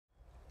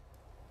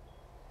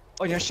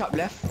On your shop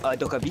left,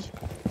 Dokabi.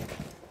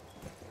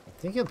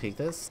 Think he'll peek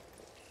this?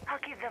 I'll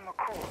give them a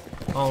call.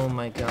 Oh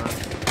my god.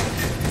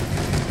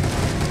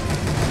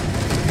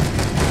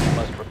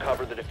 Must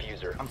recover the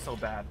diffuser. I'm so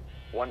bad.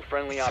 One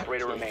friendly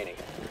operator remaining.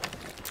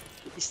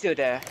 He's still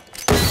there.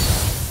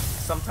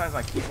 Sometimes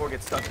my keyboard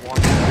gets stuck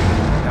one.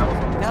 That was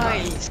one of those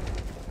times. Nice!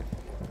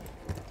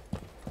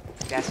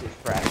 That's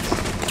with Frags.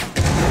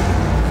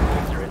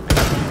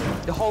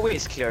 The hallway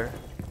is clear.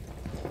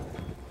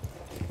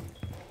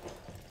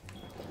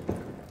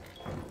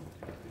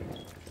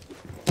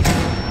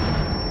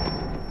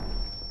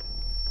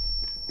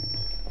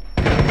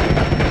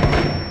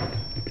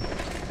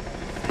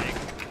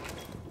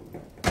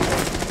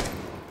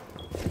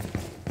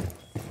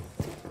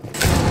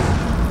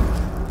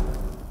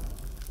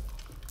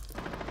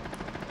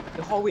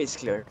 The hallway is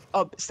clear.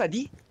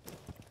 Study?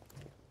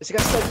 There's a guy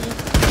study.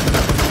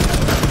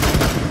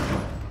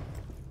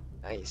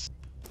 Nice.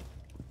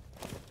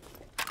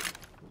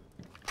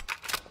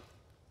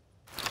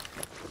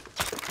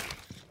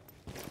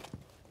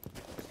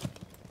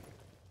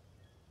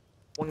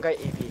 One guy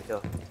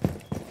aviator.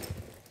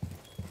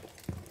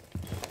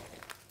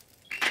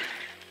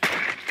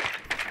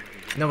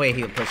 No way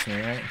he'll push me,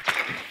 right?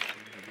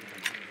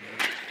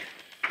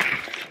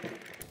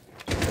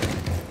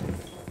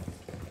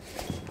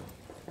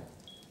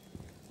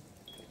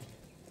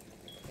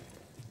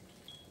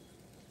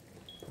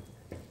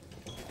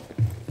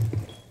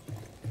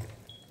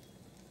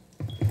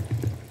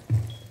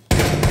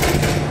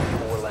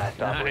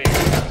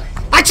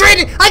 I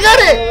traded! I got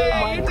it!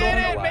 You did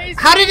it, Mason!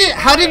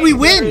 How did we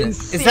win?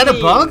 Insane. Is that a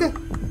bug?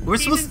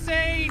 He's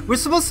insane! We're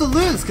supposed to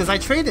lose because I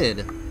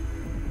traded.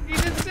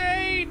 He's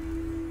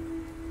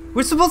insane!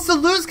 We're supposed to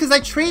lose because I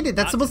traded.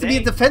 That's supposed to be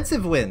a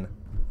defensive win.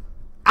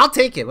 I'll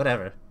take it,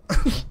 whatever.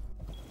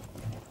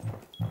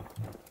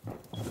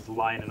 Just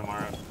lying in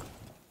tomorrow.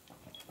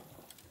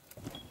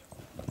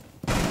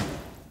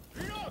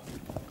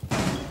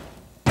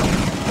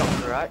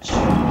 Garage.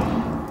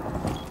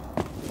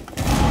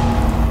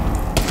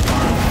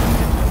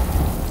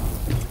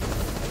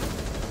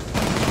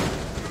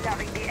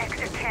 Stopping the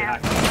exit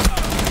camp.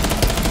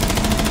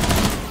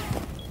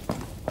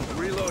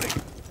 Reloading.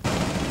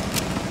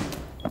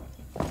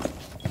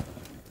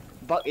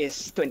 Bug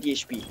is 20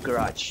 HP.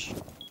 Garage.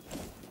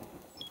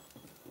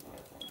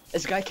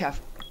 There's a guy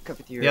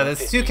cafeteria. Yeah,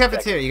 there's two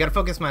cafeteria. You gotta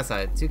focus my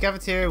side. Two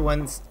cafeteria,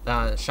 one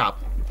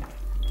shop.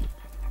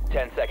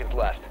 10 seconds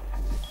left.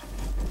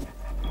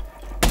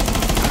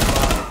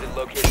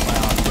 Located by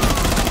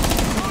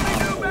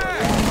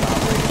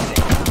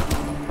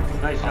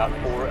Nice job.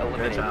 4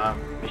 eliminated. Good job.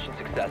 Mission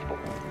successful.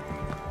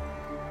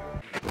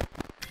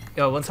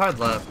 Yo, one's hard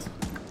left.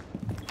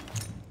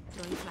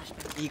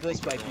 Eagle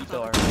is by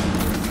B-door.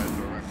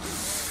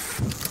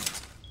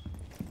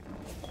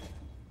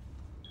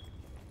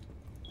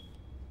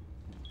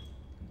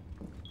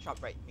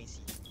 Shop right,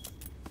 Macy.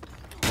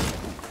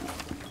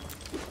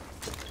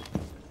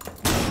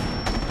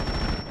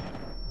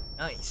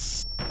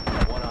 Nice.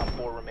 1 on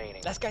 4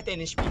 remaining. Last guy 10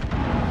 HP.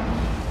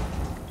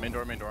 Main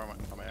door, I'm on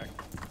my egg.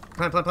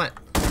 Plant.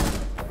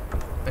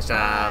 Nice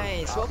job.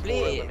 Nice, well Op 4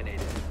 played.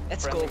 eliminated.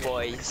 Let's Friendly go, mission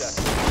boys.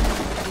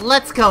 successful.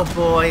 Let's go,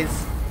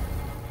 boys.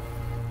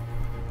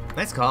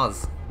 Nice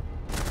cause.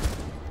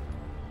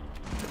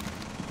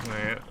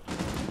 Alright.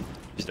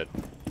 He's dead.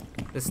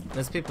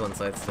 There's people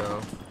inside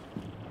still.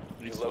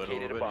 He's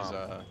located a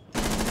bomb.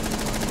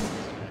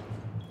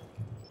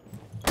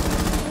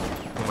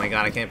 Oh my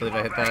god, I can't believe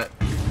I hit that.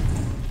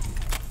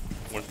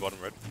 One's bottom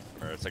red.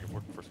 Or second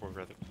floor, first floor,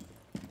 I think.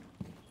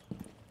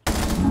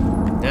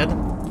 Dead?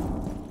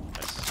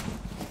 Nice.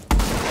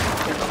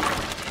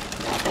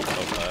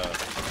 Oh,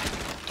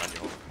 behind you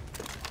home.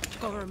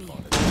 Cover me.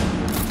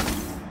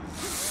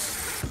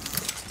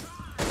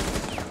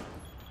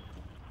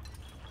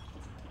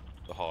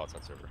 The hall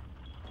outside server.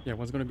 Yeah,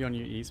 one's gonna be on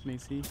your east,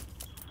 Macy.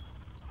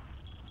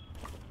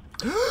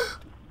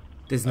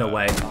 There's no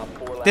way. Op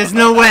 4 last There's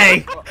no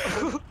way!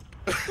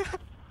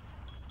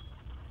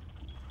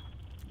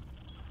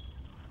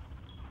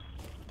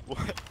 What?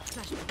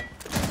 Flashback.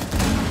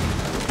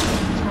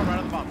 Throw him right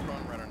on the bomb. Throw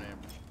him right on name.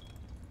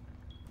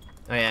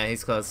 Oh yeah,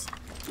 he's close.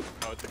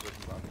 Oh, it's a glitch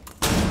bomb.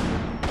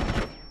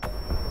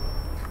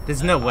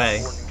 There's no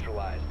way. 4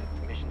 neutralized.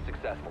 Mission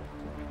successful.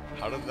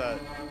 How did that?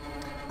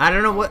 I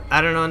don't know what.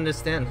 I don't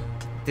understand.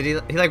 Did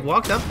he like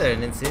walked up there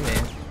and didn't see me?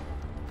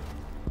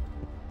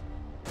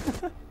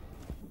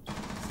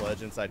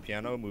 Sledge inside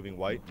piano, moving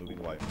white,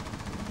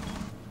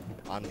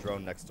 On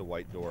drone next to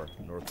white door,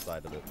 north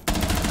side of it.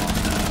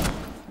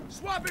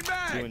 Swapping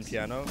back. 2 in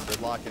piano,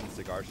 gridlock in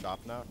cigar shop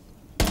now.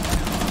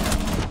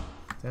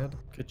 Dead.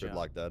 Good job.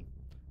 Gridlock dead.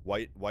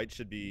 White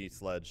should be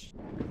sledge.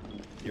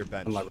 Your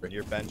bench. Elaborate.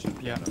 Your bench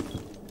and Yeah. piano.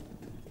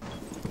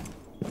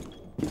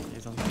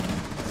 He's on.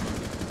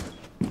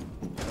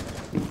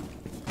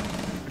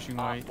 Pushing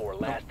Op right. 4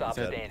 last stop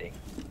dead. standing.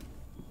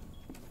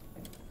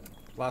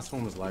 Last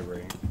one was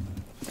library.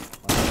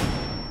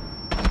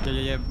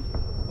 Yeah.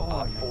 Oh,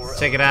 Op nice. 4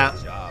 Check it out.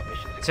 Good job.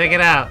 Mission Check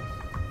it out.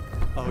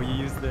 Oh, you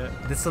used it.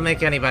 This will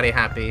make anybody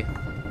happy.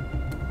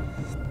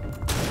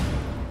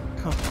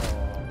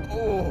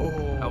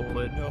 Oh.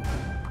 Output. No.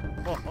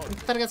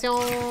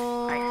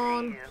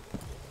 Interrogación.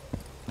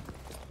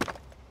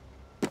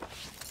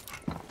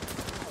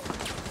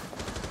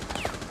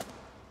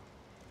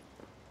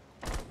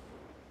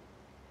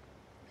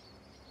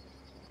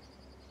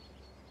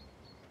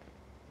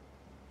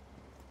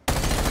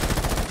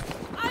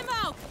 I'm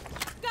out.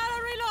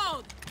 Gotta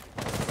reload.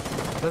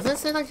 Doesn't it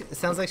say like, it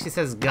sounds like she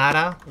says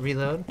gotta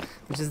reload,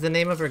 which is the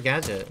name of her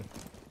gadget.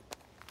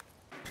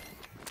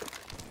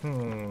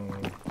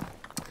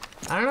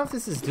 I don't know if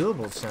this is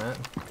doable, chat.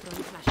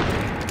 Throwing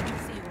flashlight.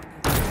 See you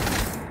on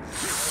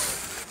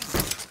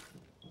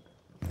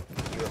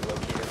You have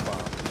located a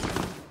bomb.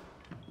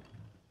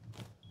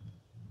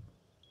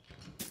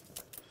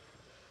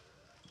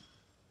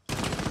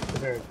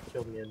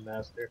 Killed me in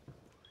master.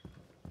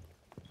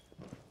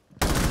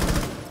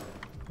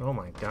 Oh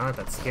my god,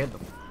 that scared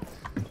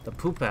the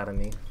poop out of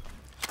me.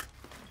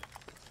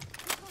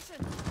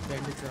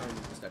 Bandits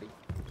on study.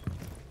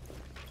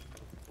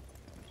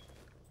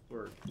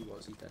 Or who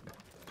was he dead?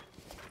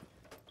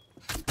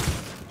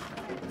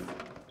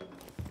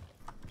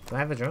 Do I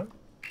have a drone?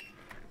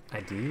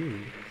 I do.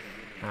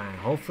 Alright,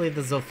 hopefully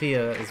the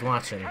Zofia is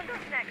watching.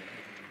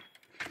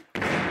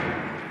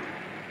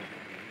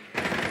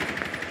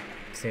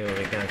 See what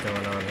we got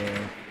going on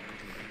here.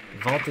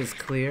 Vault is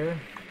clear.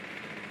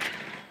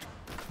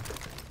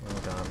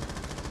 Oh god.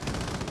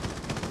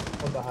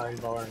 I'm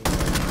behind barn.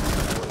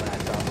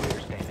 Last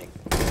operator standing.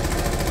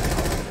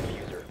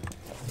 Diffuser.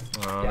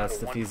 Oh, that's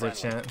the diffuser,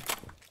 chat.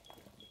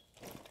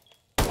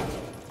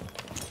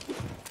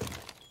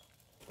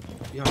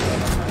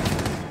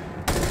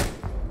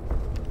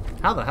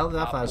 How the hell did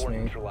that Op flash 4 me?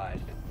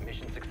 neutralized.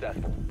 Mission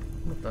successful.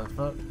 What the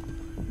fuck?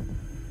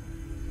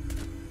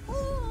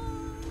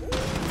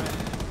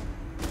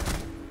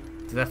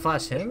 Did that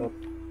flash him?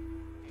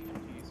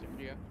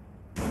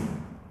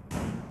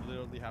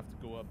 Literally have to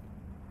go up.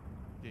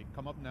 Okay,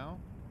 come up now.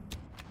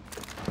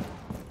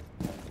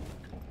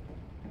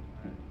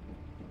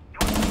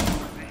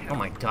 Oh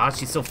my god,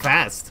 she's so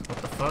fast. What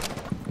the fuck?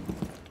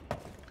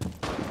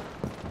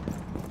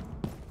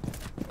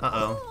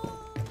 Uh-oh.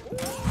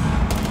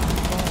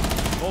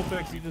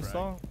 Voltex, you just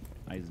saw?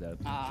 He's dead.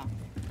 I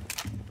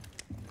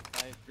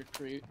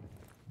recruit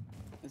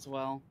as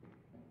well.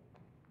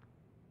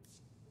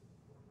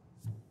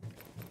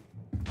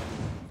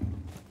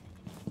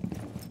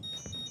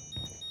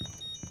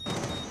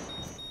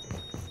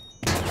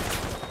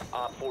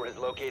 Op 4 has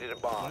located a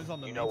bomb.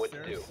 You know what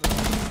to do.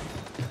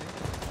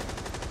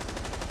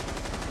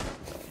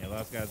 Yeah,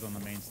 last guy's on the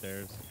main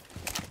stairs.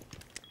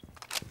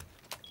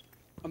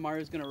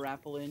 Amaru's gonna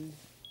rappel in.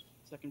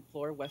 Second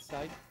floor, west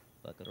side.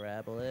 Fucking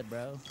rabble it,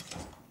 bro.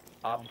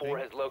 Op 4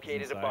 has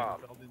located a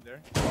bomb.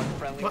 There. One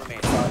friendly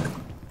remaining.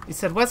 He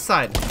said west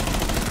side.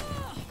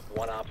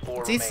 One Op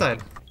 4 It's east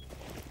side.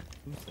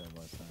 Who said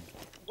last time?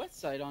 West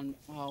side on.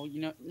 Oh, you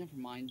know, never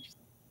mind. Just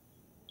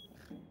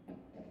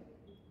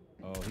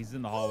Oh, he's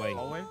in the hallway.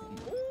 Hallway?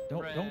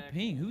 Don't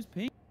ping. Who's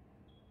ping?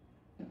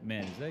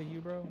 Man, is that you,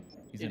 bro?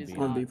 He's It in is B.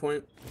 not. On B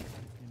point.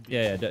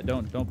 Yeah,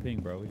 don't ping,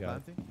 bro. We got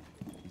it. Planting?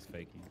 He's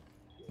faking.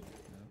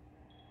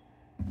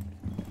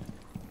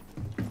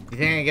 You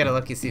think I can get a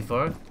lucky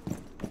C4?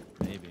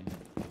 Maybe.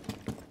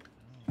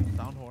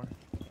 Down whore.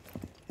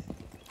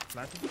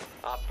 Planting?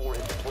 Op 4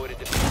 has deployed a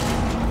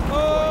defuse.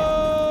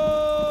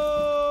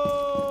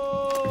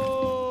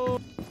 Oh!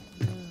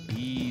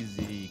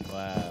 Easy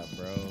clap,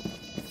 bro.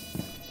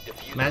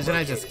 Diffuser Imagine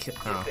I just located.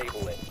 oh.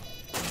 Disable it.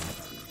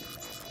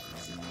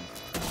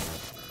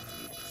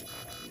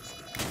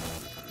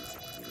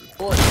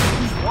 Boy,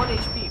 he's 1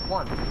 HP.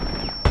 1.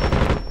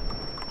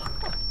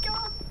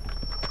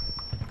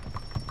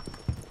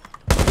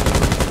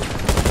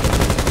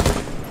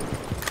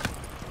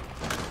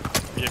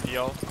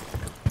 BFDL.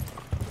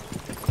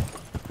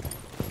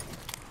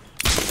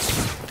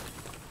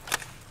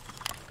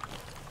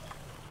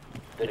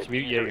 The It's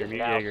mute diffuser Jaeger, is mute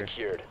now Jaeger.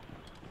 secured.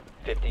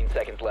 15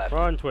 seconds left. We're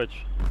on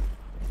Twitch.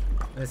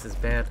 This is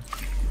bad.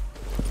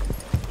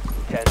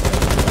 10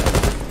 seconds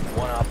left.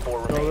 One Op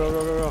 4 remaining.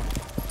 Go.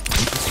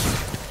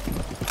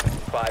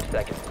 5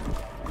 seconds.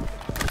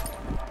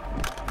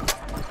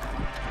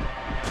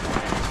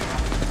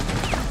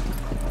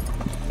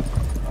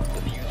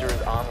 Diffuser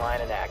is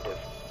online and active.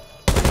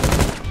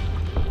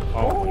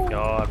 Oh my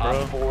god,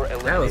 bro. Op 4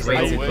 That was way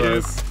eliminated. too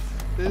close.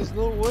 There's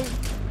no way.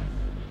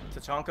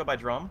 Tachanka by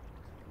drum.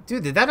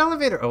 Dude, did that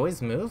elevator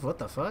always move? What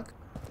the fuck?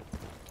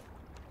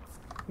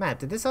 Matt,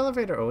 did this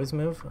elevator always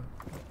move?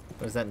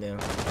 Or is that new? You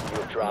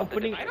have dropped the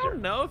diffuser. I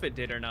don't know if it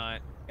did or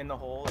not. In the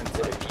hole. The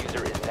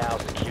diffuser is now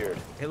secured.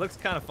 It looks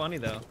kind of funny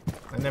though.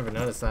 I never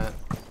noticed that.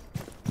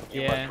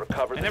 You Yeah. must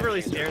recover I the never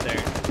really diffuser. stared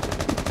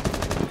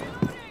there.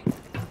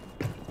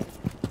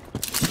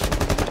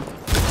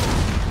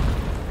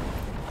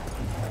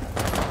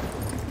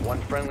 One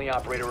friendly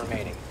operator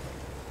remaining.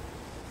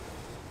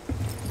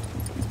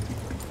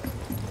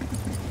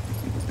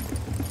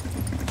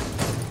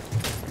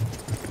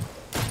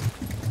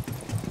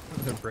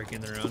 They're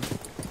breaking their own.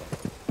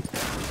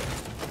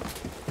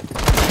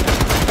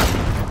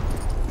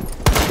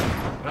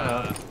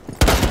 Uh-oh.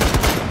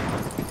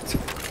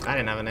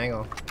 didn't have an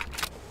angle.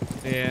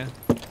 Yeah.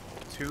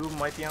 2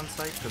 might be on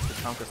site because the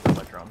chunk is still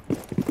by drone.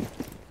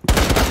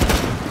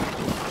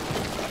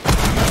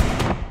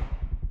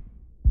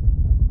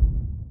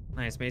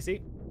 Nice,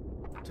 Macy.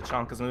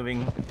 Tachanka's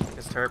moving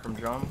his turret from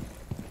drone.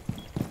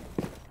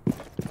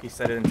 He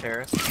set it in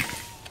terrace.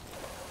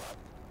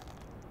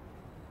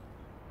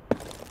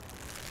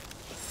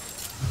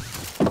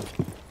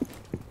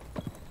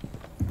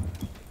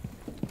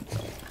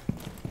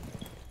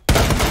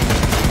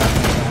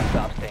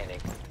 Stop standing.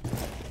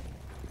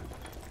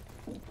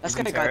 That's He's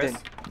in gonna garden.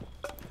 terrace,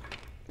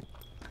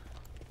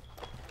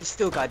 He's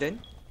still garden.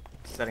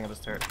 setting up his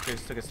turret. He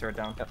just took his turret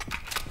down.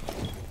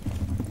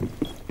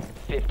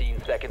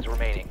 15 seconds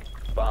remaining.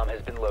 Bomb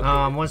has been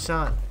located. One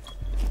shot.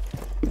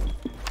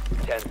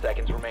 10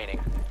 seconds remaining.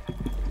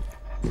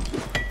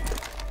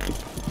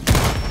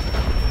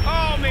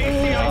 Oh,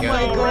 Macy! Oh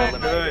my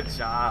God. Good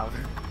job.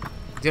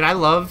 Dude, I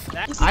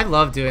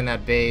love doing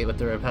that bait with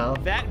the repel.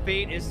 That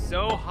bait is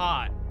so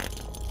hot.